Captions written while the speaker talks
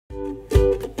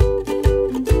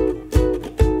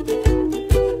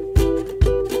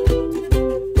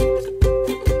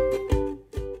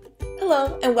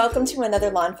Hello and welcome to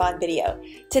another lawnfawn video.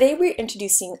 Today we're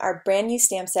introducing our brand new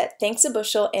stamp set, Thanks a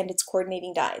Bushel and its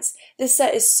coordinating dies. This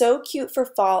set is so cute for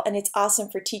fall and it's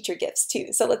awesome for teacher gifts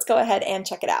too, so let's go ahead and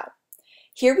check it out.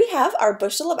 Here we have our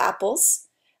bushel of apples,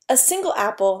 a single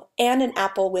apple, and an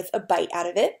apple with a bite out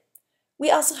of it. We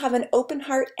also have an open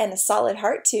heart and a solid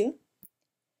heart too.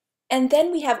 And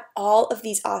then we have all of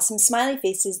these awesome smiley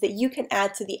faces that you can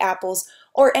add to the apples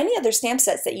or any other stamp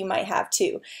sets that you might have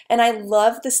too. And I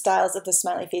love the styles of the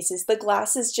smiley faces. The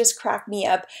glasses just crack me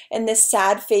up and this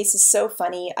sad face is so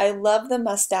funny. I love the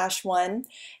mustache one.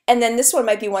 And then this one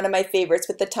might be one of my favorites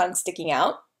with the tongue sticking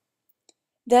out.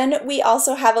 Then we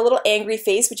also have a little angry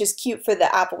face, which is cute for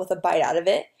the apple with a bite out of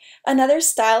it. Another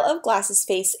style of glasses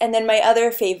face, and then my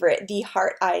other favorite, the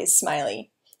heart eyes smiley.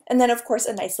 And then of course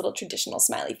a nice little traditional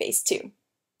smiley face too.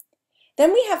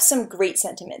 Then we have some great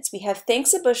sentiments. We have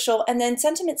thanks a bushel and then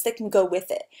sentiments that can go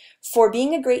with it. For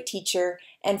being a great teacher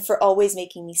and for always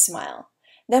making me smile.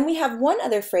 Then we have one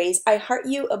other phrase, I heart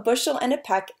you, a bushel and a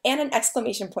peck, and an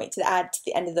exclamation point to add to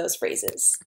the end of those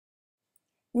phrases.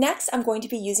 Next, I'm going to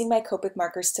be using my Copic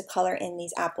markers to color in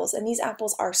these apples, and these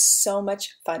apples are so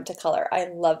much fun to color. I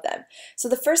love them. So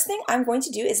the first thing I'm going to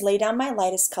do is lay down my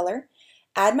lightest color,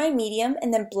 add my medium,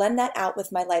 and then blend that out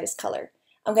with my lightest color.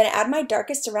 I'm going to add my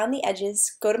darkest around the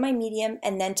edges, go to my medium,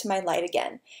 and then to my light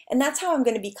again. And that's how I'm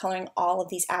going to be coloring all of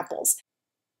these apples.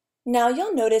 Now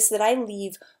you'll notice that I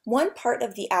leave one part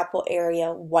of the apple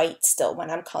area white still when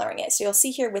I'm coloring it. So you'll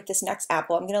see here with this next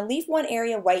apple, I'm going to leave one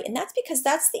area white, and that's because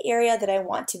that's the area that I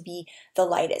want to be the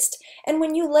lightest. And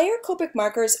when you layer Copic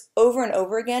markers over and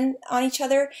over again on each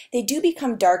other, they do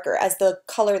become darker as the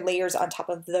color layers on top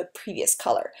of the previous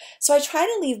color. So I try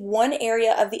to leave one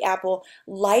area of the apple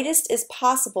lightest as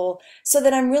possible so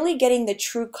that I'm really getting the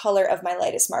true color of my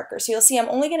lightest marker. So you'll see I'm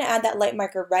only going to add that light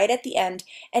marker right at the end,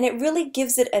 and it really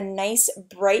gives it a nice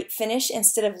bright finish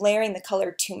instead of layering the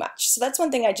color too much. So that's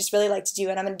one thing I just really like to do,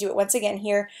 and I'm going to do it once again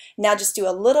here. Now just do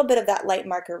a little bit of that light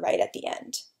marker right at the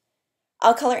end.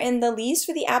 I'll color in the leaves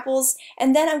for the apples,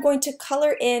 and then I'm going to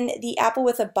color in the apple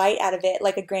with a bite out of it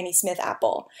like a Granny Smith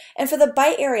apple. And for the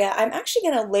bite area, I'm actually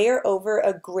going to layer over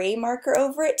a gray marker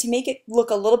over it to make it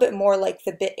look a little bit more like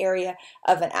the bit area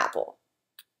of an apple.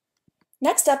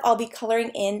 Next up, I'll be coloring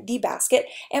in the basket,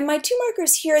 and my two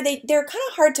markers here, they're kind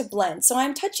of hard to blend, so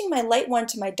I'm touching my light one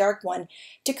to my dark one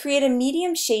to create a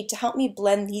medium shade to help me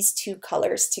blend these two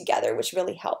colors together, which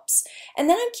really helps. And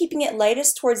then I'm keeping it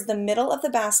lightest towards the middle of the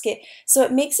basket, so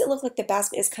it makes it look like the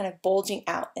basket is kind of bulging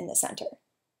out in the center.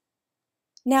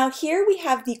 Now here we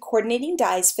have the coordinating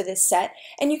dies for this set,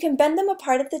 and you can bend them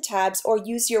apart at the tabs or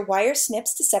use your wire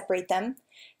snips to separate them.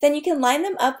 Then you can line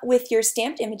them up with your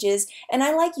stamped images, and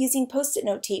I like using Post-it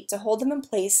note tape to hold them in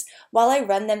place while I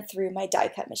run them through my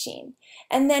die cut machine.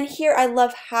 And then here I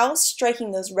love how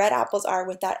striking those red apples are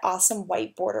with that awesome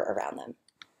white border around them.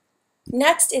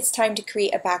 Next, it's time to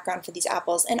create a background for these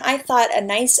apples, and I thought a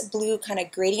nice blue kind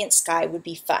of gradient sky would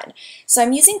be fun. So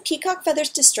I'm using Peacock Feathers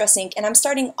Distress Ink, and I'm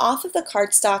starting off of the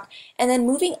cardstock and then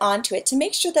moving onto it to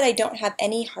make sure that I don't have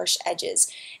any harsh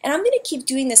edges. And I'm going to keep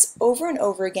doing this over and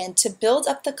over again to build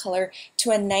up the color to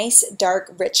a nice,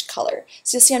 dark, rich color.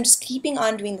 So you'll see I'm just keeping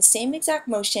on doing the same exact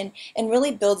motion and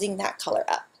really building that color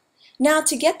up. Now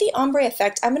to get the ombre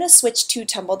effect, I'm going to switch to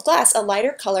Tumbled Glass, a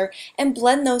lighter color, and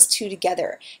blend those two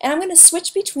together. And I'm going to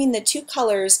switch between the two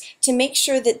colors to make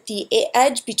sure that the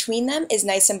edge between them is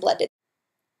nice and blended.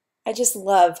 I just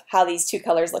love how these two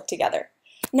colors look together.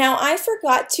 Now I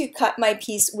forgot to cut my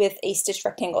piece with a stitched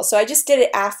rectangle, so I just did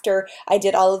it after I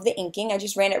did all of the inking. I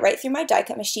just ran it right through my die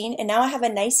cut machine, and now I have a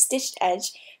nice stitched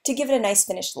edge to give it a nice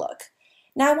finished look.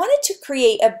 Now I wanted to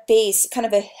create a base, kind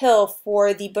of a hill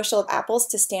for the bushel of apples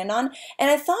to stand on, and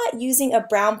I thought using a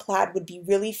brown plaid would be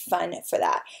really fun for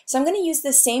that. So I'm going to use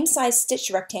the same size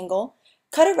stitched rectangle,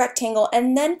 cut a rectangle,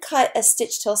 and then cut a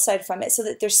stitched hillside from it so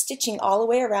that there's stitching all the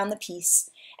way around the piece.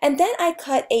 And then I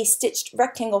cut a stitched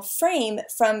rectangle frame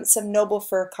from some Noble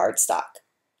Fur cardstock.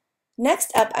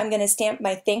 Next up, I'm going to stamp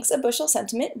my Thanks a Bushel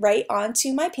sentiment right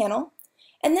onto my panel,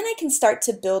 and then I can start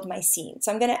to build my scene.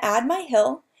 So I'm going to add my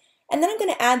hill, and then I'm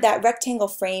going to add that rectangle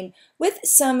frame with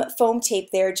some foam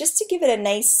tape there just to give it a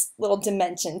nice little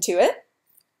dimension to it.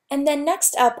 And then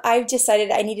next up, I've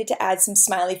decided I needed to add some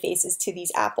smiley faces to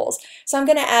these apples. So I'm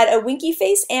going to add a winky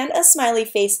face and a smiley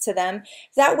face to them.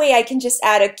 That way I can just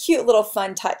add a cute little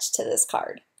fun touch to this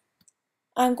card.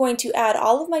 I'm going to add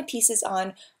all of my pieces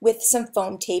on with some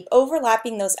foam tape,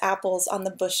 overlapping those apples on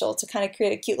the bushel to kind of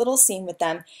create a cute little scene with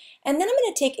them. And then I'm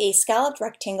going to take a scalloped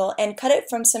rectangle and cut it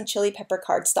from some chili pepper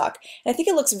cardstock. And I think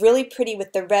it looks really pretty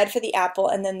with the red for the apple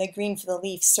and then the green for the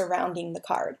leaf surrounding the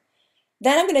card.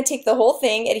 Then I'm going to take the whole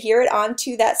thing, adhere it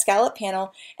onto that scallop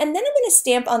panel, and then I'm going to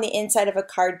stamp on the inside of a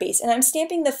card base. And I'm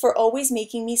stamping the "For Always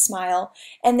Making Me Smile"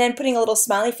 and then putting a little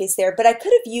smiley face there, but I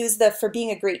could have used the "For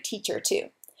Being a Great Teacher" too.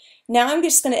 Now I'm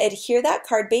just going to adhere that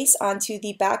card base onto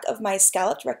the back of my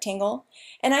scalloped rectangle,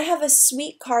 and I have a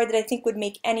sweet card that I think would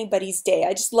make anybody's day.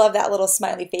 I just love that little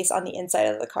smiley face on the inside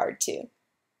of the card too.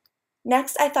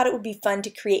 Next, I thought it would be fun to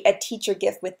create a teacher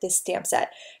gift with this stamp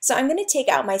set. So I'm going to take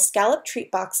out my scalloped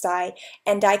treat box die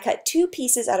and die cut 2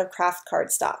 pieces out of craft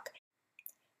cardstock.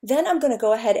 Then I'm going to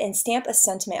go ahead and stamp a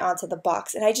sentiment onto the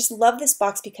box, and I just love this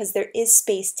box because there is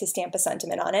space to stamp a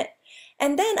sentiment on it.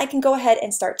 And then I can go ahead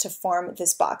and start to form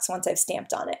this box once I've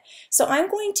stamped on it. So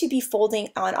I'm going to be folding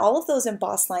on all of those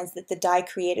embossed lines that the die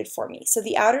created for me. So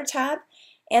the outer tab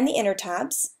and the inner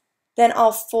tabs. Then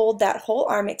I'll fold that whole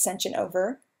arm extension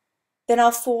over. Then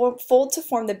I'll fold to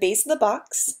form the base of the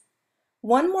box.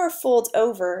 One more fold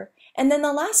over, and then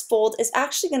the last fold is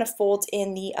actually going to fold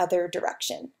in the other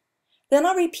direction. Then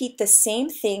I'll repeat the same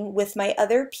thing with my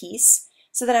other piece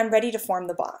so that I'm ready to form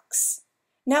the box.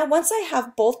 Now once I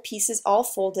have both pieces all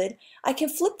folded, I can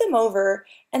flip them over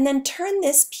and then turn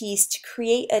this piece to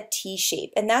create a T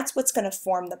shape, and that's what's going to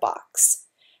form the box.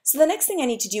 So the next thing I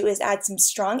need to do is add some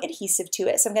strong adhesive to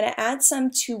it. So I'm going to add some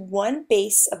to one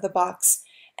base of the box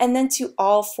and then to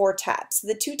all 4 tabs. So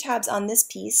the 2 tabs on this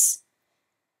piece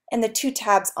and the 2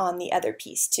 tabs on the other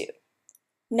piece too.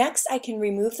 Next, I can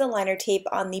remove the liner tape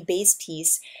on the base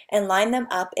piece and line them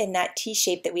up in that T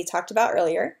shape that we talked about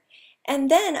earlier.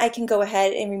 And then I can go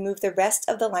ahead and remove the rest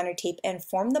of the liner tape and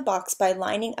form the box by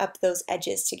lining up those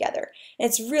edges together. And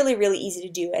it's really, really easy to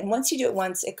do, and once you do it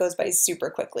once, it goes by super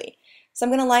quickly. So I'm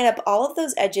going to line up all of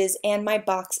those edges and my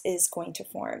box is going to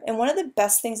form. And one of the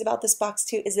best things about this box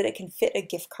too is that it can fit a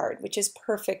gift card, which is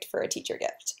perfect for a teacher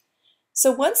gift.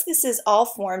 So once this is all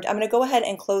formed, I'm going to go ahead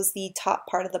and close the top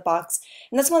part of the box.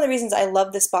 And that's one of the reasons I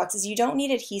love this box is you don't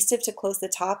need adhesive to close the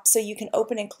top, so you can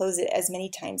open and close it as many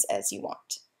times as you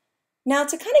want. Now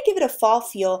to kind of give it a fall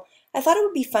feel, I thought it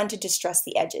would be fun to distress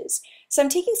the edges. So I'm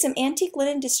taking some antique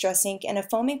linen distress ink and a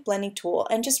foam ink blending tool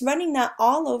and just running that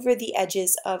all over the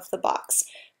edges of the box,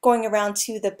 going around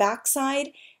to the back side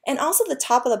and also the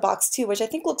top of the box too, which I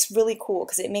think looks really cool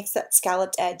because it makes that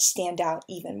scalloped edge stand out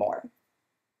even more.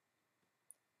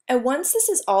 And once this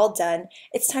is all done,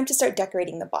 it's time to start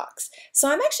decorating the box. So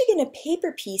I'm actually going to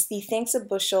paper piece the Thanks a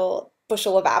Bushel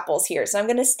of apples here. So I'm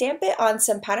going to stamp it on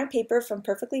some pattern paper from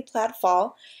Perfectly Plaid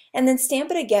Fall and then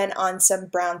stamp it again on some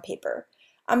brown paper.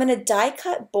 I'm going to die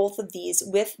cut both of these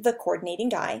with the coordinating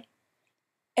die.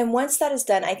 And once that is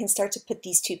done, I can start to put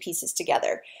these 2 pieces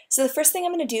together. So the first thing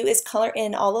I'm going to do is color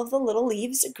in all of the little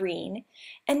leaves green,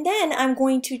 and then I'm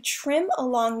going to trim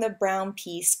along the brown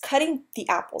piece, cutting the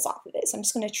apples off of it. So I'm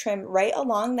just going to trim right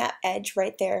along that edge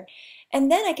right there,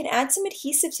 and then I can add some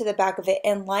adhesive to the back of it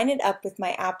and line it up with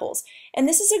my apples. And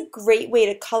this is a great way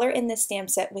to color in this stamp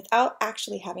set without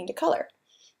actually having to color.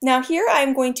 Now here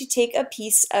I'm going to take a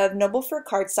piece of Noble Fir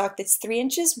cardstock that's 3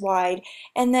 inches wide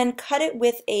and then cut it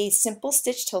with a simple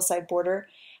stitch hillside border.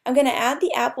 I'm going to add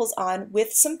the apples on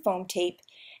with some foam tape,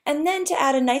 and then to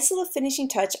add a nice little finishing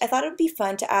touch, I thought it would be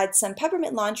fun to add some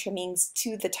peppermint lawn trimmings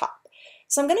to the top.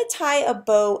 So I'm going to tie a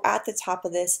bow at the top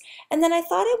of this, and then I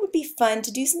thought it would be fun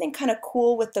to do something kind of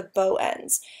cool with the bow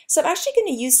ends. So I'm actually going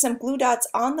to use some glue dots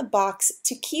on the box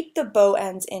to keep the bow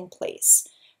ends in place.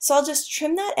 So I'll just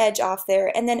trim that edge off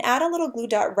there and then add a little glue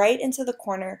dot right into the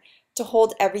corner to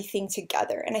hold everything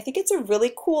together. And I think it's a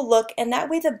really cool look, and that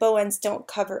way the bow ends don't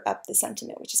cover up the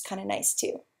sentiment, which is kind of nice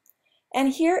too.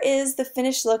 And here is the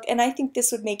finished look, and I think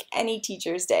this would make any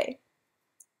teacher's day.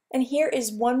 And here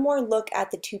is one more look at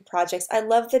the 2 projects. I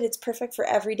love that it's perfect for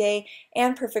every day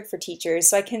and perfect for teachers,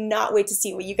 so I cannot wait to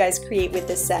see what you guys create with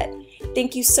this set.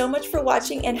 Thank you so much for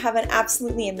watching and have an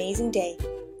absolutely amazing day.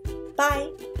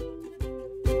 Bye!